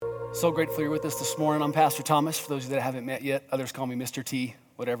So grateful you're with us this morning. I'm Pastor Thomas. For those of you that haven't met yet, others call me Mr. T,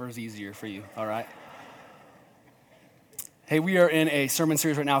 whatever is easier for you, all right? Hey, we are in a sermon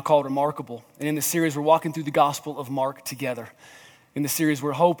series right now called Remarkable. And in this series, we're walking through the Gospel of Mark together. In this series,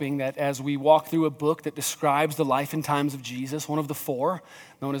 we're hoping that as we walk through a book that describes the life and times of Jesus, one of the four,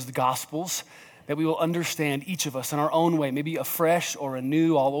 known as the Gospels, that we will understand each of us in our own way, maybe afresh or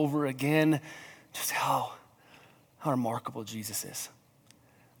anew all over again, just how remarkable Jesus is.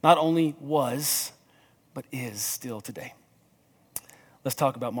 Not only was, but is still today. Let's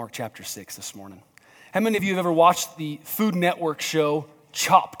talk about Mark chapter 6 this morning. How many of you have ever watched the Food Network show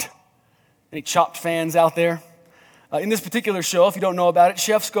Chopped? Any Chopped fans out there? In this particular show, if you don't know about it,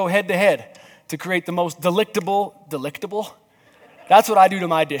 chefs go head to head to create the most delectable? That's what I do to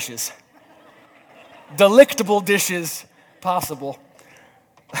my dishes. Delectable dishes possible.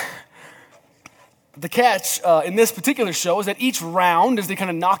 The catch in this particular show is that each round, as they kind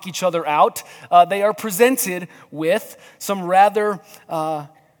of knock each other out, they are presented with some rather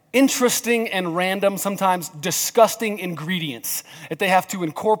interesting and random, sometimes disgusting ingredients that they have to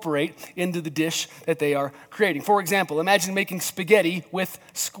incorporate into the dish that they are creating. For example, imagine making spaghetti with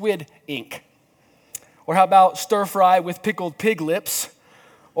squid ink. Or how about stir fry with pickled pig lips?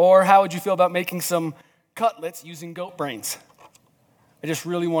 Or how would you feel about making some cutlets using goat brains? I just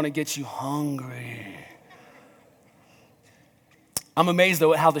really want to get you hungry. I'm amazed,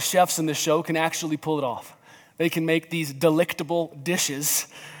 though, at how the chefs in this show can actually pull it off. They can make these delectable dishes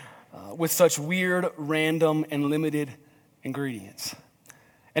with such weird, random, and limited ingredients.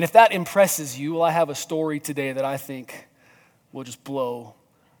 And if that impresses you, well, I have a story today that I think will just blow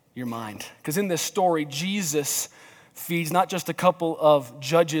your mind. Because in this story, Jesus feeds not just a couple of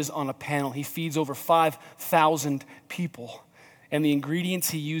judges on a panel. He feeds over 5,000 people. And the ingredients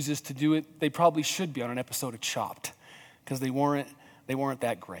he uses to do it, they probably should be on an episode of Chopped, because they weren't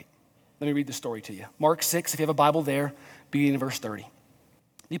that great. Let me read the story to you. Mark 6, if you have a Bible there, beginning in verse 30.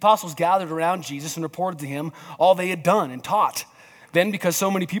 The apostles gathered around Jesus and reported to him all they had done and taught. Then, because so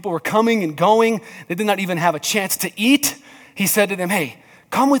many people were coming and going, they did not even have a chance to eat, he said to them, "Hey,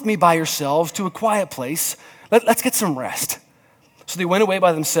 come with me by yourselves to a quiet place. Let's get some rest." So they went away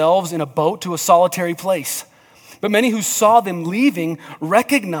by themselves in a boat to a solitary place. But many who saw them leaving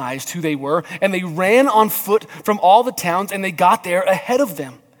recognized who they were, and they ran on foot from all the towns, and they got there ahead of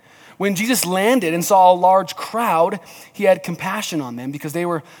them. When Jesus landed and saw a large crowd, he had compassion on them because they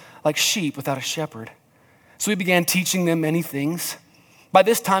were like sheep without a shepherd. So he began teaching them many things. By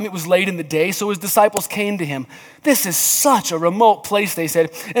this time it was late in the day, so his disciples came to him. "This is such a remote place," they said,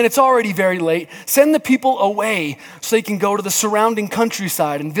 "and it's already very late. Send the people away so they can go to the surrounding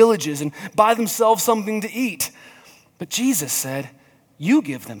countryside and villages and buy themselves something to eat." But Jesus said, "You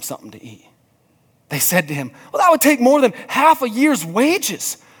give them something to eat." They said to him, "Well, that would take more than half a year's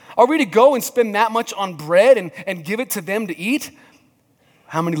wages. Are we to go and spend that much on bread and give it to them to eat?"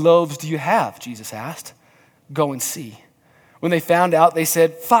 "How many loaves do you have?" Jesus asked. "Go and see." When they found out, they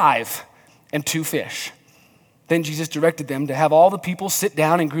said, 5 and 2 fish. Then Jesus directed them to have all the people sit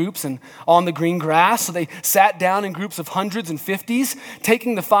down in groups and on the green grass. So they sat down in groups of hundreds and fifties.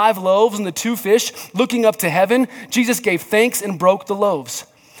 Taking the 5 loaves and the 2 fish, looking up to heaven, Jesus gave thanks and broke the loaves.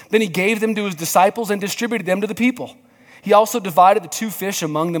 Then he gave them to his disciples and distributed them to the people. He also divided the 2 fish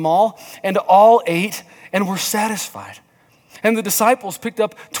among them all, and all ate and were satisfied. And the disciples picked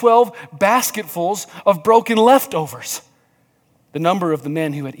up 12 basketfuls of broken leftovers. The number of the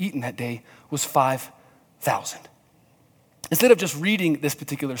men who had eaten that day was 5,000. Instead of just reading this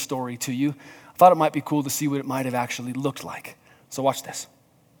particular story to you, I thought it might be cool to see what it might have actually looked like. So watch this.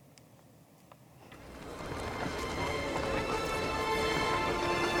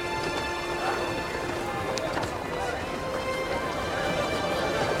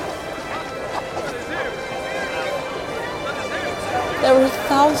 There were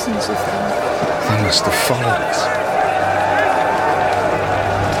thousands of them. They must have followed us.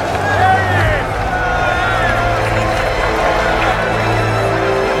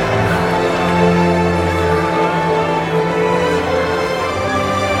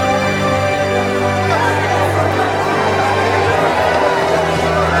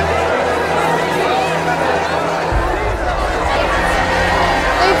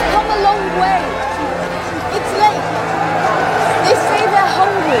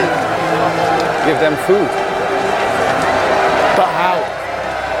 Give them food. But how?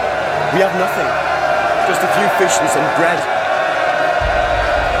 We have nothing. Just a few fish and some bread.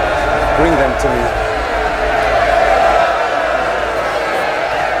 Bring them to me.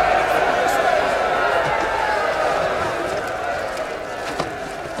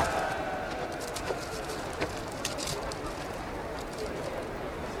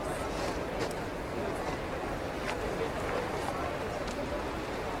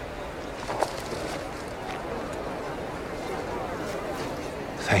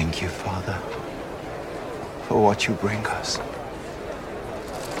 Thank you, Father, for what you bring us.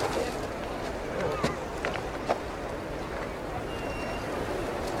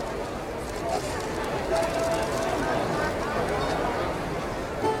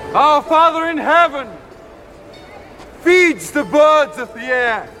 Our Father in heaven feeds the birds of the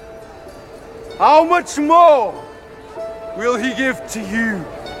air. How much more will he give to you?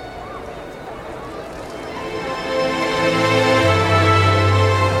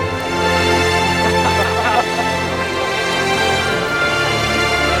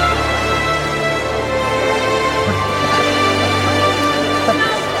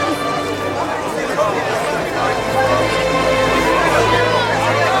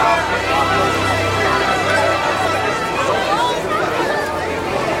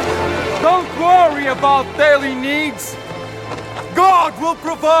 Don't worry about daily needs. God will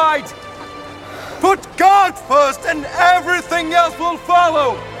provide. Put God first and everything else will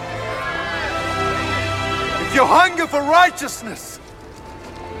follow. If you hunger for righteousness,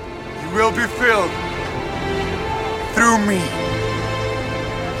 you will be filled through me.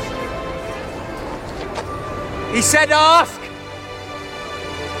 He said, ask,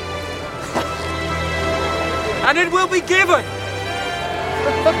 and it will be given.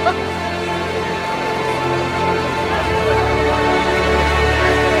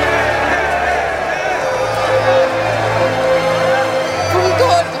 From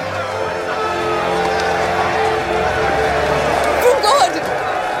God. From God.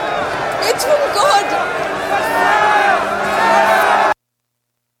 It's from God.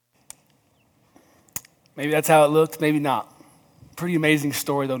 Maybe that's how it looked, maybe not. Pretty amazing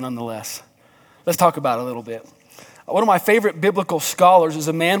story, though, nonetheless. Let's talk about it a little bit. One of my favorite biblical scholars is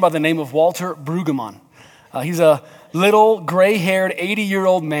a man by the name of Walter Brueggemann. He's a little, gray-haired,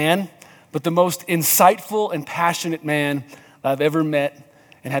 80-year-old man, but the most insightful and passionate man I've ever met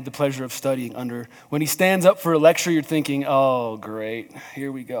and had the pleasure of studying under. When he stands up for a lecture, you're thinking, oh, great,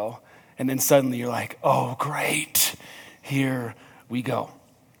 here we go. And then suddenly you're like, oh, great, here we go.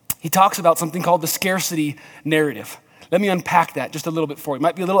 He talks about something called the scarcity narrative. Let me unpack that just a little bit for you. It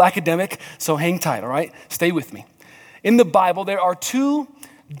might be a little academic, so hang tight, all right? Stay with me. In the Bible, there are two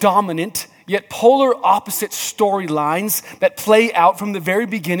dominant yet polar opposite storylines that play out from the very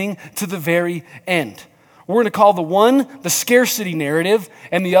beginning to the very end. We're going to call the one the scarcity narrative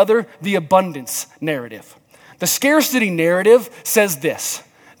and the other the abundance narrative. The scarcity narrative says this: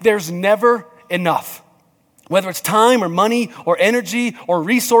 there's never enough. Whether it's time or money or energy or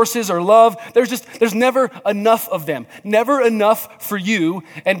resources or love, there's never enough of them. Never enough for you,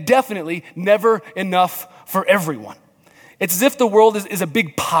 and definitely never enough for everyone. It's as if the world is a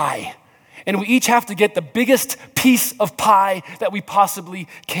big pie, and we each have to get the biggest piece of pie that we possibly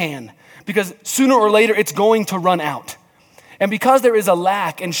can, because sooner or later it's going to run out. And because there is a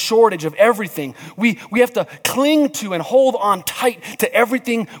lack and shortage of everything, we have to cling to and hold on tight to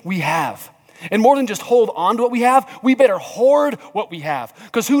everything we have. And more than just hold on to what we have, we better hoard what we have,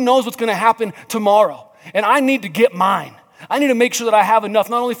 because who knows what's going to happen tomorrow. And I need to get mine. I need to make sure that I have enough,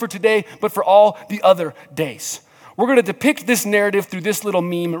 not only for today, but for all the other days. We're going to depict this narrative through this little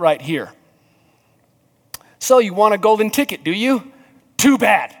meme right here. So you want a golden ticket, do you? Too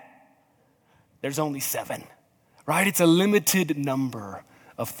bad. There's only 7, right? It's a limited number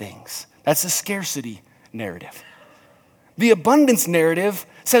of things. That's a scarcity narrative. The abundance narrative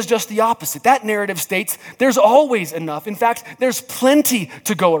says just the opposite. That narrative states there's always enough. In fact, there's plenty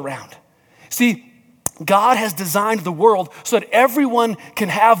to go around. See, God has designed the world so that everyone can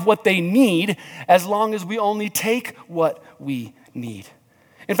have what they need as long as we only take what we need.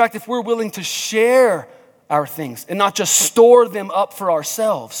 In fact, if we're willing to share our things and not just store them up for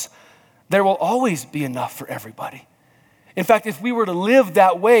ourselves, there will always be enough for everybody. In fact, if we were to live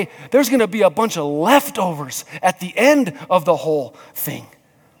that way, there's going to be a bunch of leftovers at the end of the whole thing.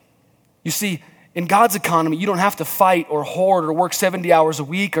 You see, in God's economy, you don't have to fight or hoard or work 70 hours a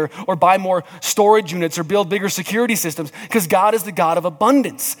week or buy more storage units or build bigger security systems, because God is the God of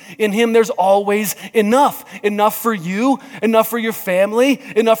abundance. In Him, there's always enough. Enough for you, enough for your family,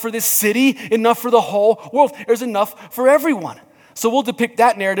 enough for this city, enough for the whole world. There's enough for everyone. So we'll depict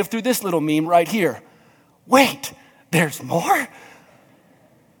that narrative through this little meme right here. Wait, there's more?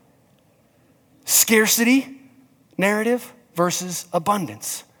 Scarcity narrative versus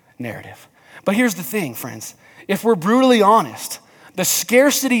abundance narrative. But here's the thing, friends. If we're brutally honest, the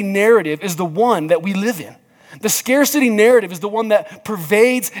scarcity narrative is the one that we live in. The scarcity narrative is the one that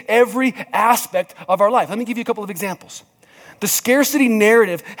pervades every aspect of our life. Let me give you a couple of examples. The scarcity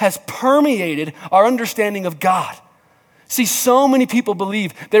narrative has permeated our understanding of God. See, so many people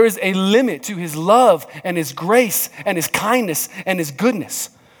believe there is a limit to His love and His grace and His kindness and His goodness.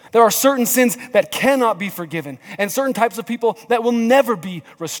 There are certain sins that cannot be forgiven and certain types of people that will never be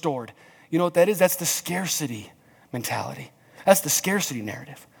restored. You know what that is? That's the scarcity mentality. That's the scarcity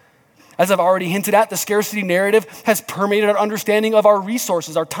narrative. As I've already hinted at, the scarcity narrative has permeated our understanding of our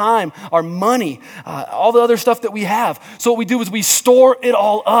resources, our time, our money, all the other stuff that we have. So what we do is we store it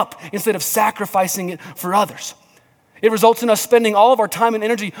all up instead of sacrificing it for others. It results in us spending all of our time and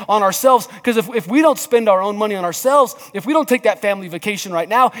energy on ourselves, because if we don't spend our own money on ourselves, if we don't take that family vacation right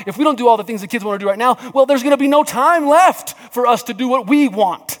now, if we don't do all the things the kids want to do right now, well, there's going to be no time left for us to do what we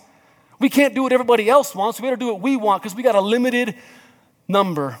want. We can't do what everybody else wants. We got to do what we want because we got a limited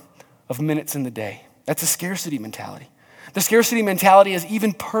number of minutes in the day. That's a scarcity mentality. The scarcity mentality has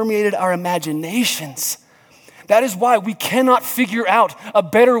even permeated our imaginations. That is why we cannot figure out a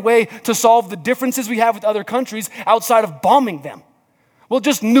better way to solve the differences we have with other countries outside of bombing them. We'll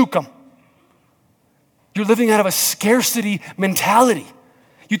just nuke them. You're living out of a scarcity mentality.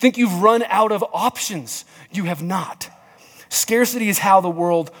 You think you've run out of options. You have not. Scarcity is how the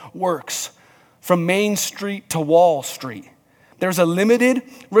world works. From Main Street to Wall Street, there's a limited,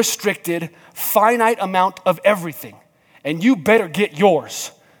 restricted, finite amount of everything. And you better get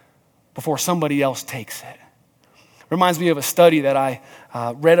yours before somebody else takes it. Reminds me of a study that I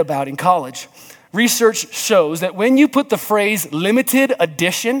read about in college. Research shows that when you put the phrase limited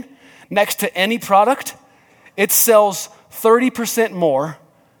edition next to any product, it sells 30% more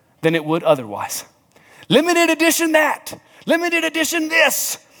than it would otherwise. Limited edition that, limited edition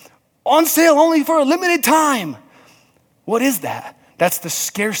this, on sale only for a limited time. What is that? That's the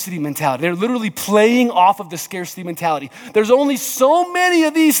scarcity mentality. They're literally playing off of the scarcity mentality. There's only so many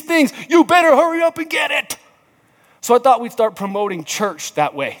of these things. You better hurry up and get it. So I thought we'd start promoting church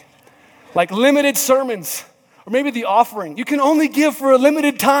that way. Like limited sermons, or maybe the offering. You can only give for a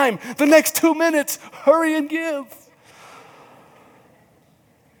limited time. The next 2 minutes, hurry and give.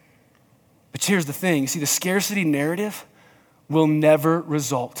 But here's the thing. You see, the scarcity narrative will never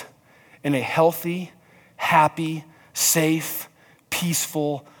result in a healthy, happy, safe,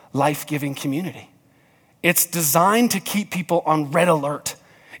 peaceful, life-giving community. It's designed to keep people on red alert.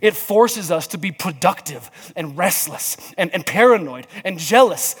 It forces us to be productive and restless and paranoid and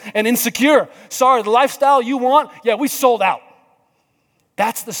jealous and insecure. Sorry, the lifestyle you want, yeah, we sold out.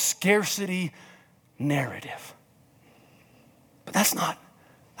 That's the scarcity narrative. But that's not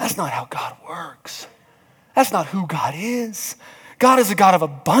how God works. That's not who God is. God is a God of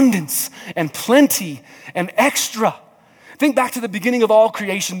abundance and plenty and extra. Think back to the beginning of all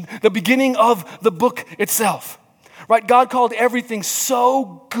creation, the beginning of the book itself. Right? God called everything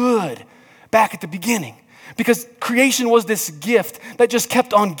so good back at the beginning because creation was this gift that just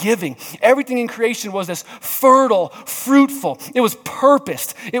kept on giving. Everything in creation was this fertile, fruitful. It was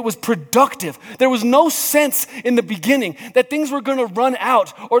purposed. It was productive. There was no sense in the beginning that things were going to run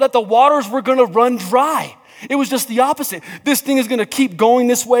out or that the waters were going to run dry. It was just the opposite. This thing is going to keep going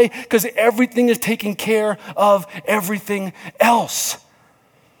this way because everything is taking care of everything else.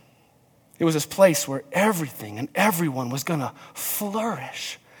 It was this place where everything and everyone was going to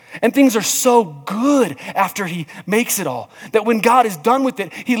flourish. And things are so good after he makes it all that when God is done with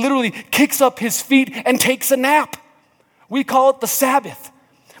it, he literally kicks up his feet and takes a nap. We call it the Sabbath.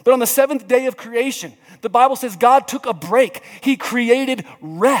 But on the seventh day of creation, the Bible says God took a break. He created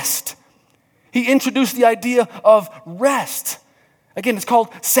rest. He introduced the idea of rest. Again, it's called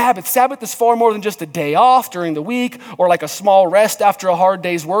Sabbath. Sabbath is far more than just a day off during the week or like a small rest after a hard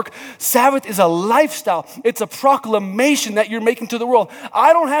day's work. Sabbath is a lifestyle. It's a proclamation that you're making to the world.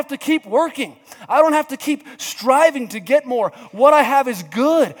 I don't have to keep working. I don't have to keep striving to get more. What I have is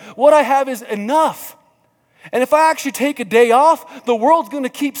good. What I have is enough. And if I actually take a day off, the world's going to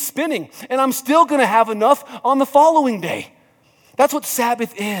keep spinning and I'm still going to have enough on the following day. That's what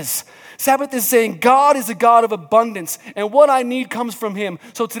Sabbath is. Sabbath is saying God is a God of abundance and what I need comes from him.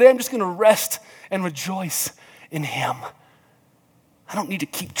 So today I'm just going to rest and rejoice in him. I don't need to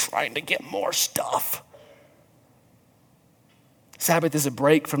keep trying to get more stuff. Sabbath is a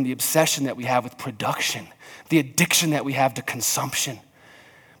break from the obsession that we have with production, the addiction that we have to consumption.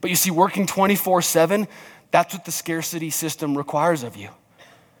 But you see, working 24/7, that's what the scarcity system requires of you.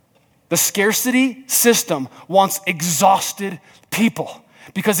 The scarcity system wants exhausted people.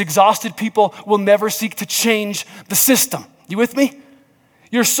 Because exhausted people will never seek to change the system. You with me?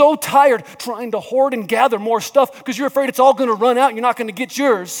 You're so tired trying to hoard and gather more stuff because you're afraid it's all going to run out and you're not going to get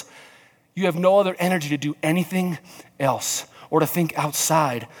yours. You have no other energy to do anything else or to think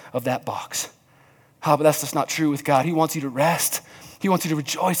outside of that box. But that's just not true with God. He wants you to rest. He wants you to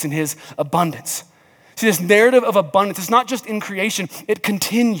rejoice in his abundance. See, this narrative of abundance is not just in creation. It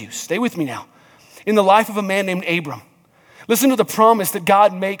continues. Stay with me now. In the life of a man named Abram. Listen to the promise that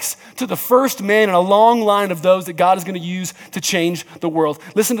God makes to the first man in a long line of those that God is going to use to change the world.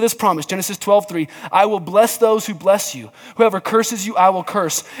 Listen to this promise, Genesis 12:3. I will bless those who bless you. Whoever curses you, I will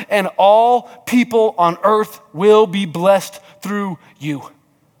curse. And all people on earth will be blessed through you.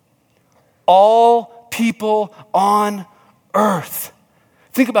 All people on earth.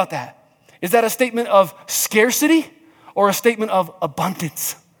 Think about that. Is that a statement of scarcity or a statement of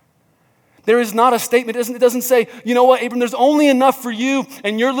abundance? There is not a statement. It doesn't say, you know what, Abram, there's only enough for you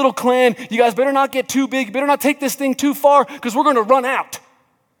and your little clan. You guys better not get too big. You better not take this thing too far because we're going to run out.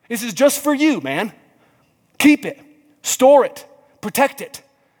 This is just for you, man. Keep it. Store it. Protect it.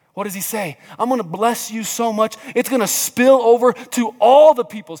 What does he say? I'm going to bless you so much, it's going to spill over to all the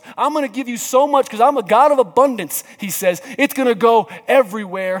peoples. I'm going to give you so much because I'm a God of abundance, he says. It's going to go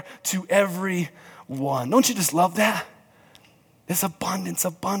everywhere to everyone. Don't you just love that? This abundance,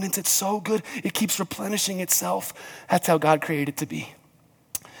 it's so good. It keeps replenishing itself. That's how God created it to be.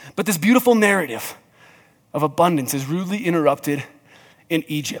 But this beautiful narrative of abundance is rudely interrupted in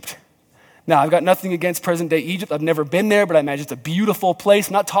Egypt. Now, I've got nothing against present-day Egypt. I've never been there, but I imagine it's a beautiful place.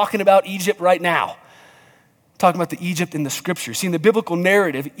 I'm not talking about Egypt right now. I'm talking about the Egypt in the scripture. See, in the biblical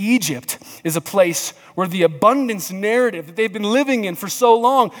narrative, Egypt is a place where the abundance narrative that they've been living in for so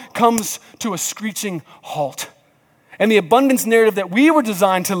long comes to a screeching halt. And the abundance narrative that we were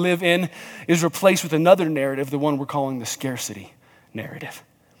designed to live in is replaced with another narrative, the one we're calling the scarcity narrative.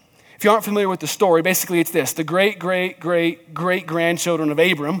 If you aren't familiar with the story, basically it's this. The great-great-great-great-grandchildren of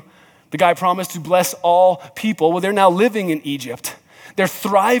Abram, the guy promised to bless all people, well, they're now living in Egypt. They're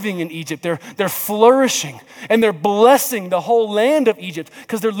thriving in Egypt. They're flourishing. And they're blessing the whole land of Egypt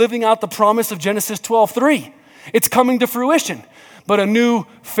because they're living out the promise of Genesis 12:3. It's coming to fruition. But a new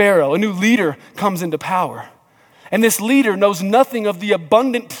Pharaoh, a new leader comes into power. And this leader knows nothing of the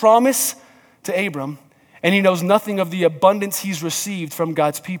abundant promise to Abram, and he knows nothing of the abundance he's received from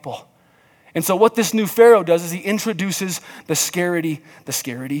God's people. And so what this new Pharaoh does is he introduces the scarcity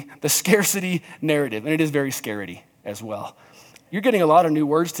narrative, and it is very scaredy as well. You're getting a lot of new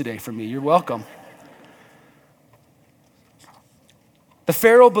words today from me. You're welcome. The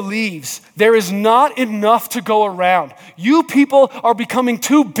Pharaoh believes there is not enough to go around. You people are becoming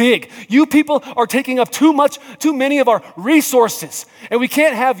too big. You people are taking up too many of our resources. And we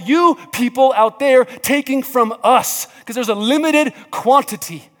can't have you people out there taking from us because there's a limited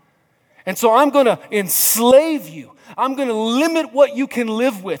quantity. And so I'm going to enslave you. I'm going to limit what you can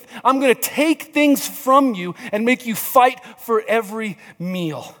live with. I'm going to take things from you and make you fight for every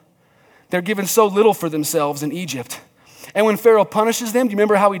meal. They're given so little for themselves in Egypt. And when Pharaoh punishes them, do you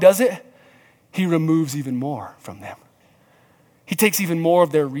remember how he does it? He removes even more from them. He takes even more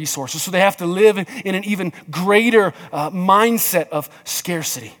of their resources. So they have to live in an even greater mindset of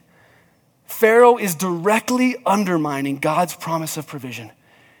scarcity. Pharaoh is directly undermining God's promise of provision.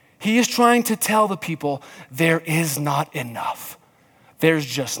 He is trying to tell the people there is not enough. There's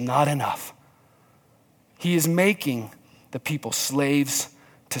just not enough. He is making the people slaves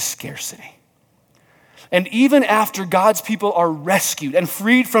to scarcity. And even after God's people are rescued and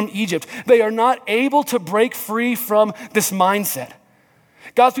freed from Egypt, they are not able to break free from this mindset.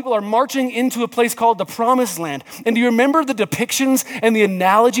 God's people are marching into a place called the Promised Land. And do you remember the depictions and the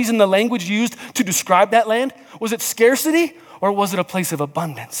analogies and the language used to describe that land? Was it scarcity or was it a place of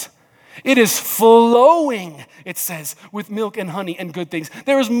abundance? It is flowing, it says, with milk and honey and good things.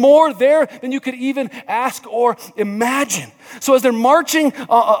 There is more there than you could even ask or imagine. So as they're marching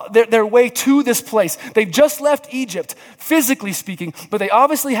their way to this place, they've just left Egypt, physically speaking, but they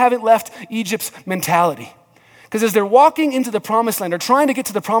obviously haven't left Egypt's mentality. Because as they're walking into the Promised Land or trying to get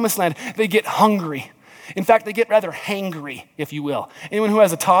to the Promised Land, they get hungry. In fact, they get rather hangry, if you will. Anyone who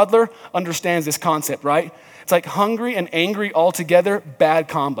has a toddler understands this concept, right? It's like hungry and angry all together, bad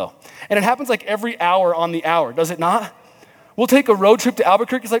combo. And it happens like every hour on the hour, does it not? We'll take a road trip to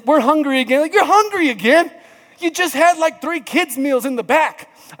Albuquerque. It's like, we're hungry again. Like, you're hungry again? You just had like 3 kids' meals in the back.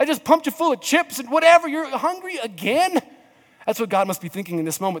 I just pumped you full of chips and whatever. You're hungry again? That's what God must be thinking in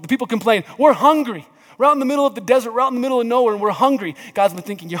this moment. The people complain, we're hungry. We're out in the middle of the desert. We're out in the middle of nowhere and we're hungry. God's been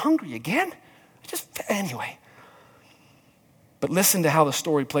thinking, you're hungry again? Anyway. But listen to how the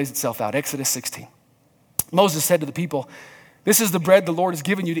story plays itself out. Exodus 16. Moses said to the people, this is the bread the Lord has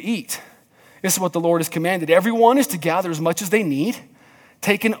given you to eat. This is what the Lord has commanded. Everyone is to gather as much as they need.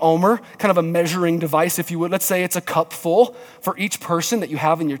 Take an omer, kind of a measuring device, if you would. Let's say it's a cup full for each person that you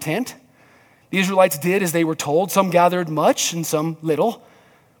have in your tent. The Israelites did as they were told. Some gathered much and some little.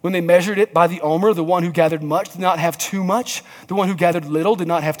 When they measured it by the omer, the one who gathered much did not have too much. The one who gathered little did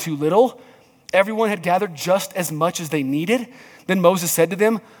not have too little. Everyone had gathered just as much as they needed. Then Moses said to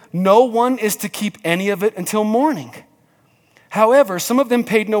them, no one is to keep any of it until morning. However, some of them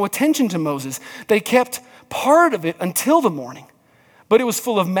paid no attention to Moses. They kept part of it until the morning, but it was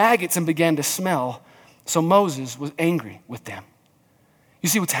full of maggots and began to smell. So Moses was angry with them. You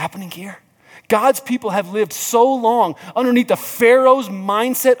see what's happening here? God's people have lived so long underneath the Pharaoh's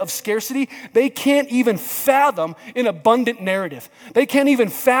mindset of scarcity, they can't even fathom an abundant narrative. They can't even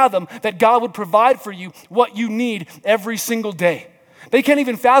fathom that God would provide for you what you need every single day. They can't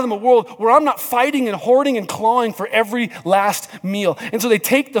even fathom a world where I'm not fighting and hoarding and clawing for every last meal. And so they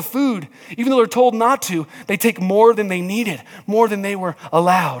take the food, even though they're told not to, they take more than they needed, more than they were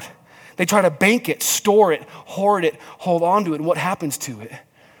allowed. They try to bank it, store it, hoard it, hold on to it. And what happens to it?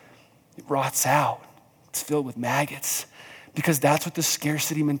 It rots out. It's filled with maggots because that's what the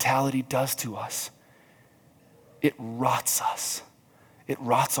scarcity mentality does to us. It rots us. It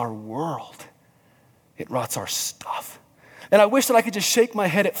rots our world. It rots our stuff. And I wish that I could just shake my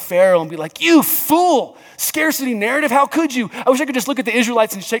head at Pharaoh and be like, you fool, scarcity narrative, how could you? I wish I could just look at the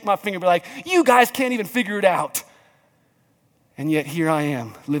Israelites and shake my finger and be like, you guys can't even figure it out. And yet here I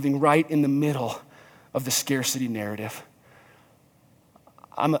am, living right in the middle of the scarcity narrative.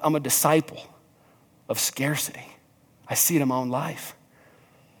 I'm a disciple of scarcity. I see it in my own life.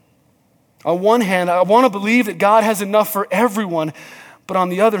 On one hand, I want to believe that God has enough for everyone, but on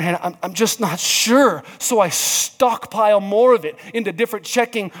the other hand, I'm just not sure. So I stockpile more of it into different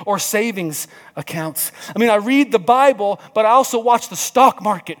checking or savings accounts. I mean, I read the Bible, but I also watch the stock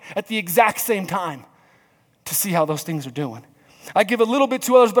market at the exact same time to see how those things are doing. I give a little bit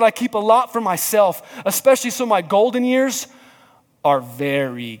to others, but I keep a lot for myself, especially so my golden years are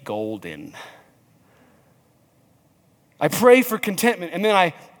very golden. I pray for contentment, and then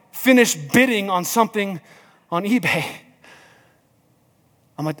I finish bidding on something on eBay.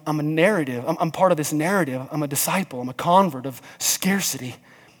 I'm a narrative. I'm part of this narrative. I'm a disciple. I'm a convert of scarcity.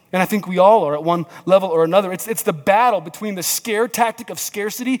 And I think we all are at one level or another. It's the battle between the scare tactic of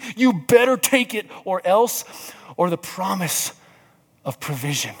scarcity, you better take it or else, or the promise of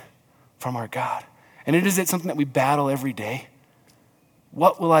provision from our God. And it is something that we battle every day.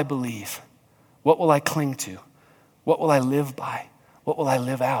 What will I believe? What will I cling to? What will I live by? What will I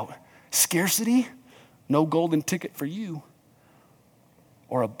live out? Scarcity? No golden ticket for you.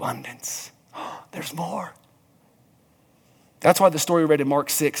 Or abundance. There's more. That's why the story we read in Mark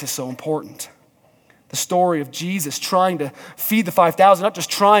 6 is so important. The story of Jesus trying to feed the 5,000, not just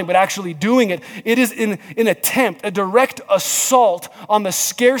trying, but actually doing it. It is an attempt, a direct assault on the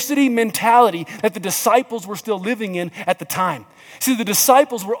scarcity mentality that the disciples were still living in at the time. See, the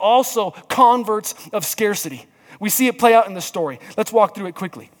disciples were also converts of scarcity. We see it play out in the story. Let's walk through it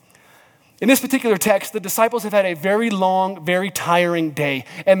quickly. In this particular text, the disciples have had a very long, very tiring day,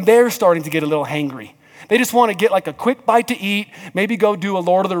 and they're starting to get a little hangry. They just want to get like a quick bite to eat, maybe go do a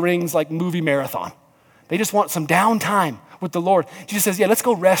Lord of the Rings like movie marathon. They just want some downtime with the Lord. Jesus says, yeah, let's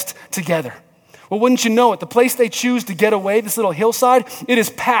go rest together. Well, wouldn't you know it, the place they choose to get away, this little hillside, it is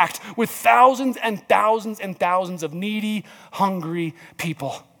packed with thousands and thousands and thousands of needy, hungry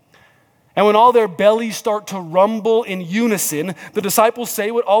people. And when all their bellies start to rumble in unison, the disciples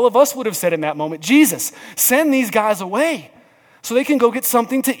say what all of us would have said in that moment. Jesus, send these guys away so they can go get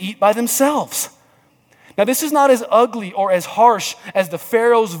something to eat by themselves. Now, this is not as ugly or as harsh as the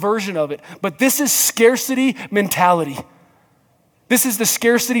Pharaoh's version of it, but this is scarcity mentality. This is the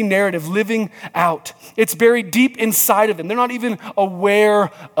scarcity narrative living out. It's buried deep inside of them. They're not even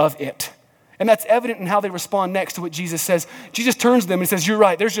aware of it. And that's evident in how they respond next to what Jesus says. Jesus turns to them and says, you're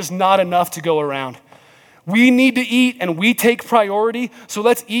right, there's just not enough to go around. We need to eat and we take priority, so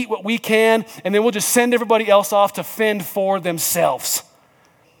let's eat what we can and then we'll just send everybody else off to fend for themselves.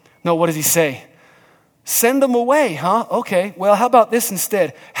 No, what does he say? Send them away, huh? Okay, well, how about this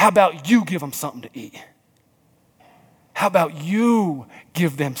instead? How about you give them something to eat? How about you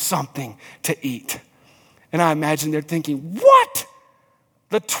give them something to eat? And I imagine they're thinking, what?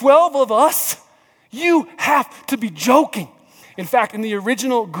 The 12 of us? You have to be joking. In fact, in the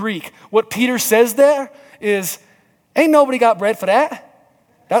original Greek, what Peter says there is, ain't nobody got bread for that.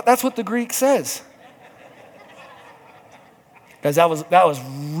 That's what the Greek says. Guys, that was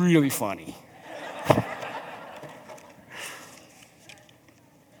really funny.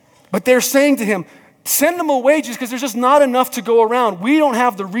 But they're saying to him, send them away just because there's just not enough to go around. We don't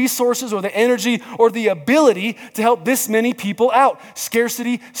have the resources or the energy or the ability to help this many people out.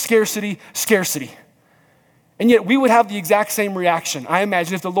 Scarcity, scarcity, scarcity. And yet we would have the exact same reaction. I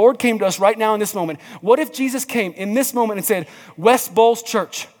imagine if the Lord came to us right now in this moment, what if Jesus came in this moment and said, West Bowles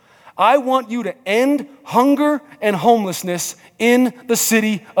Church, I want you to end hunger and homelessness in the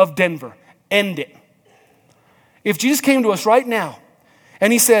city of Denver. End it. If Jesus came to us right now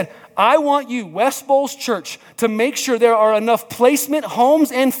and he said, I want you, West Bowles Church, to make sure there are enough placement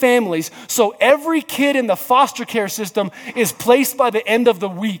homes and families so every kid in the foster care system is placed by the end of the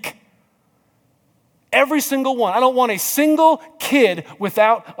week. Every single one. I don't want a single kid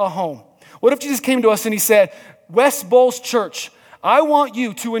without a home. What if Jesus came to us and he said, West Bowles Church, I want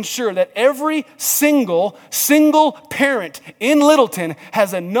you to ensure that every single parent in Littleton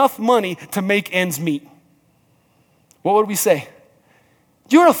has enough money to make ends meet. What would we say?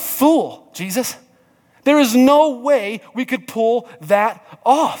 You're a fool, Jesus. There is no way we could pull that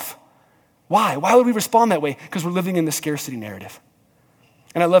off. Why? Why would we respond that way? Because we're living in the scarcity narrative.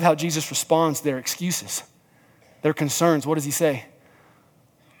 And I love how Jesus responds to their excuses, their concerns. What does he say?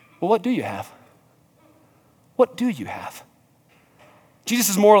 Well, what do you have? What do you have? Jesus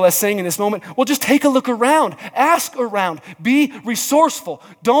is more or less saying in this moment, well, just take a look around, ask around, be resourceful.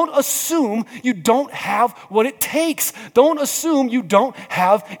 Don't assume you don't have what it takes. Don't assume you don't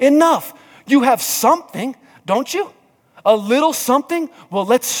have enough. You have something, don't you? A little something? Well,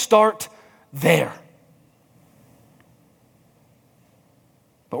 let's start there.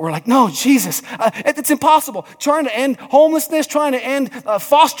 But we're like, no, Jesus, it's impossible. Trying to end homelessness, trying to end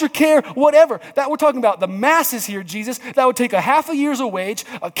foster care, whatever. That we're talking about the masses here, Jesus. That would take a half a year's of wage,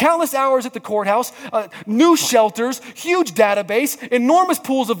 countless hours at the courthouse, new shelters, huge database, enormous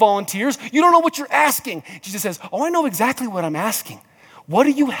pools of volunteers. You don't know what you're asking. Jesus says, oh, I know exactly what I'm asking. What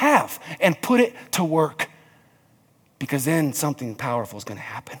do you have? And put it to work. Because then something powerful is going to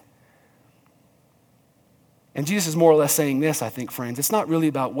happen. And Jesus is more or less saying this, I think, friends. It's not really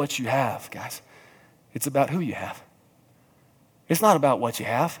about what you have, guys. It's about who you have. It's not about what you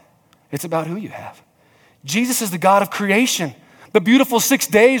have. It's about who you have. Jesus is the God of creation. The beautiful 6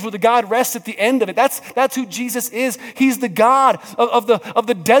 days where the God rests at the end of it. That's who Jesus is. He's the God of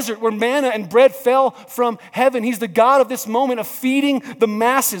the desert where manna and bread fell from heaven. He's the God of this moment of feeding the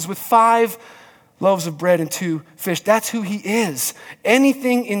masses with 5 loaves of bread and 2 fish. That's who he is.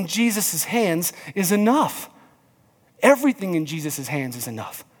 Anything in Jesus' hands is enough. Everything in Jesus' hands is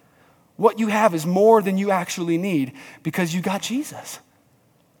enough. What you have is more than you actually need because you got Jesus.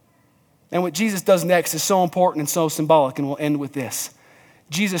 And what Jesus does next is so important and so symbolic, and we'll end with this.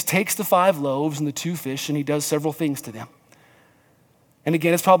 Jesus takes the 5 loaves and the 2 fish, and he does several things to them. And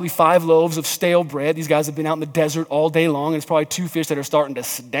again, it's probably 5 loaves of stale bread. These guys have been out in the desert all day long, and it's probably 2 fish that are starting to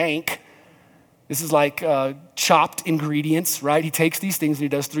stank. This is like chopped ingredients, right? He takes these things and he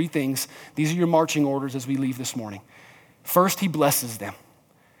does 3 things. These are your marching orders as we leave this morning. First, he blesses them.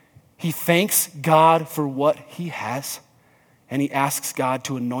 He thanks God for what he has, and he asks God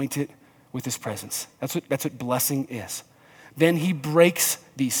to anoint it with his presence. That's what blessing is. Then he breaks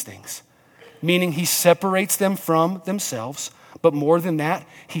these things, meaning he separates them from themselves, but more than that,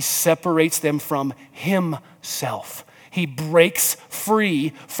 he separates them from himself. He breaks free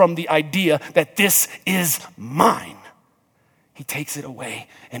from the idea that this is mine. He takes it away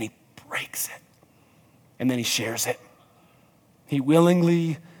and he breaks it. And then he shares it. He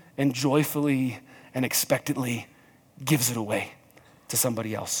willingly and joyfully and expectantly gives it away to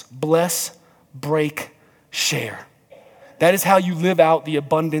somebody else. Bless, break, share. That is how you live out the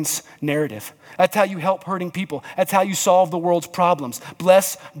abundance narrative. That's how you help hurting people. That's how you solve the world's problems.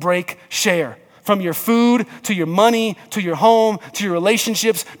 Bless, break, share. From your food, to your money, to your home, to your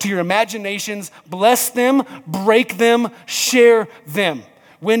relationships, to your imaginations. Bless them, break them, share them.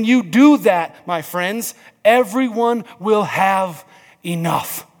 When you do that, my friends, everyone will have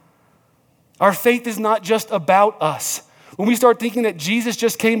enough. Our faith is not just about us. When we start thinking that Jesus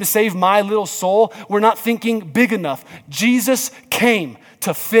just came to save my little soul, we're not thinking big enough. Jesus came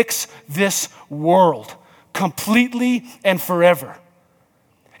to fix this world completely and forever.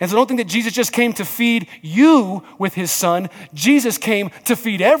 And so don't think that Jesus just came to feed you with his son. Jesus came to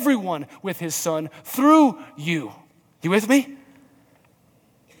feed everyone with his son through you. You with me?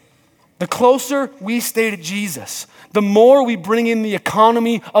 The closer we stay to Jesus, the more we bring in the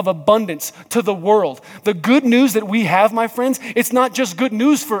economy of abundance to the world. The good news that we have, my friends, it's not just good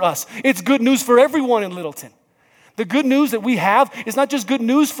news for us. It's good news for everyone in Littleton. The good news that we have is not just good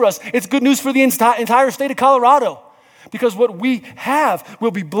news for us. It's good news for the entire state of Colorado. Because what we have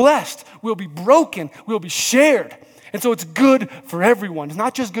will be blessed, will be broken, will be shared. And so it's good for everyone. It's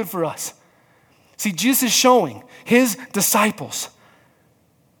not just good for us. See, Jesus is showing his disciples,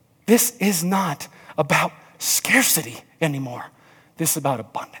 this is not about scarcity anymore. This is about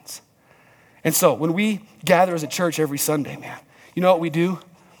abundance. And so when we gather as a church every Sunday, man, you know what we do?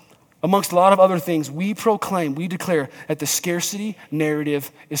 Amongst a lot of other things, we proclaim, we declare that the scarcity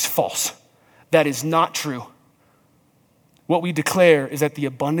narrative is false. That is not true. What we declare is that the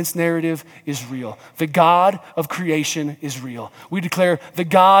abundance narrative is real. The God of creation is real. We declare the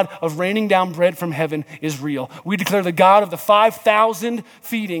God of raining down bread from heaven is real. We declare the God of the 5,000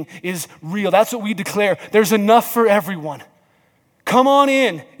 feeding is real. That's what we declare. There's enough for everyone. Come on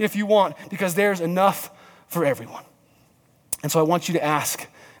in if you want, because there's enough for everyone. And so I want you to ask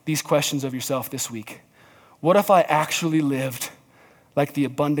these questions of yourself this week. What if I actually lived like the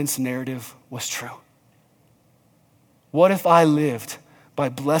abundance narrative was true? What if I lived by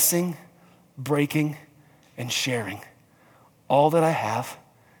blessing, breaking, and sharing all that I have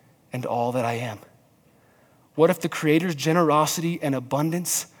and all that I am? What if the Creator's generosity and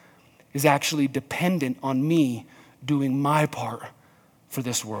abundance is actually dependent on me doing my part for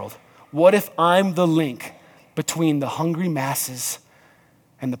this world? What if I'm the link between the hungry masses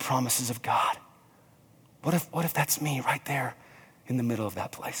and the promises of God? What if that's me right there in the middle of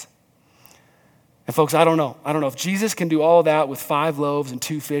that place? And folks, I don't know if Jesus can do all that with 5 loaves and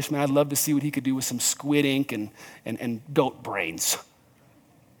 2 fish. Man, I'd love to see what he could do with some squid ink and goat brains.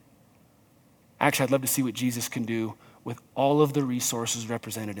 Actually, I'd love to see what Jesus can do with all of the resources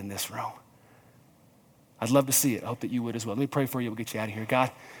represented in this room. I'd love to see it. I hope that you would as well. Let me pray for you. We'll get you out of here.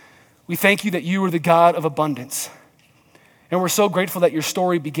 God, we thank you that you are the God of abundance. And we're so grateful that your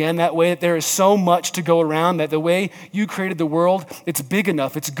story began that way, that there is so much to go around, that the way you created the world, it's big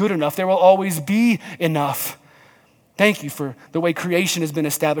enough, it's good enough, there will always be enough. Thank you for the way creation has been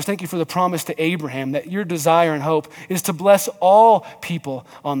established. Thank you for the promise to Abraham that your desire and hope is to bless all people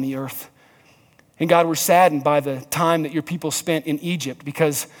on the earth. And God, we're saddened by the time that your people spent in Egypt,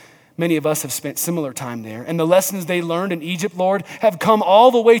 because many of us have spent similar time there. And the lessons they learned in Egypt, Lord, have come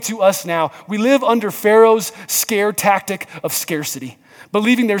all the way to us now. We live under Pharaoh's scare tactic of scarcity,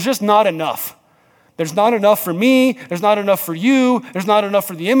 believing there's just not enough. There's not enough for me. There's not enough for you. There's not enough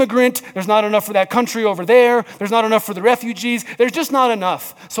for the immigrant. There's not enough for that country over there. There's not enough for the refugees. There's just not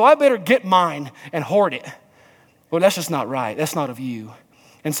enough. So I better get mine and hoard it. Well, that's just not right. That's not of you.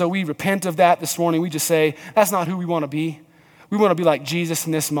 And so we repent of that this morning. We just say, that's not who we want to be. We want to be like Jesus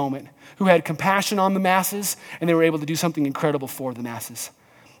in this moment, who had compassion on the masses, and they were able to do something incredible for the masses.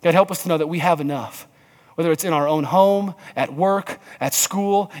 God, help us to know that we have enough, whether it's in our own home, at work, at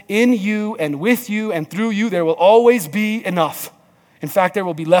school, in you and with you and through you, there will always be enough. In fact, there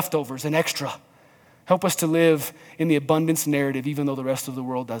will be leftovers and extra. Help us to live in the abundance narrative, even though the rest of the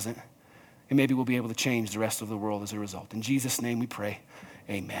world doesn't. And maybe we'll be able to change the rest of the world as a result. In Jesus' name we pray,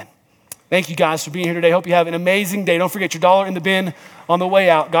 amen. Thank you guys for being here today. Hope you have an amazing day. Don't forget your dollar in the bin on the way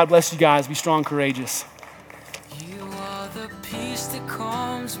out. God bless you guys. Be strong, courageous. You are the peace that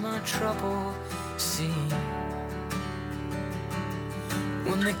calms my troubled sea.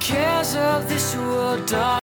 When the cares of this world die.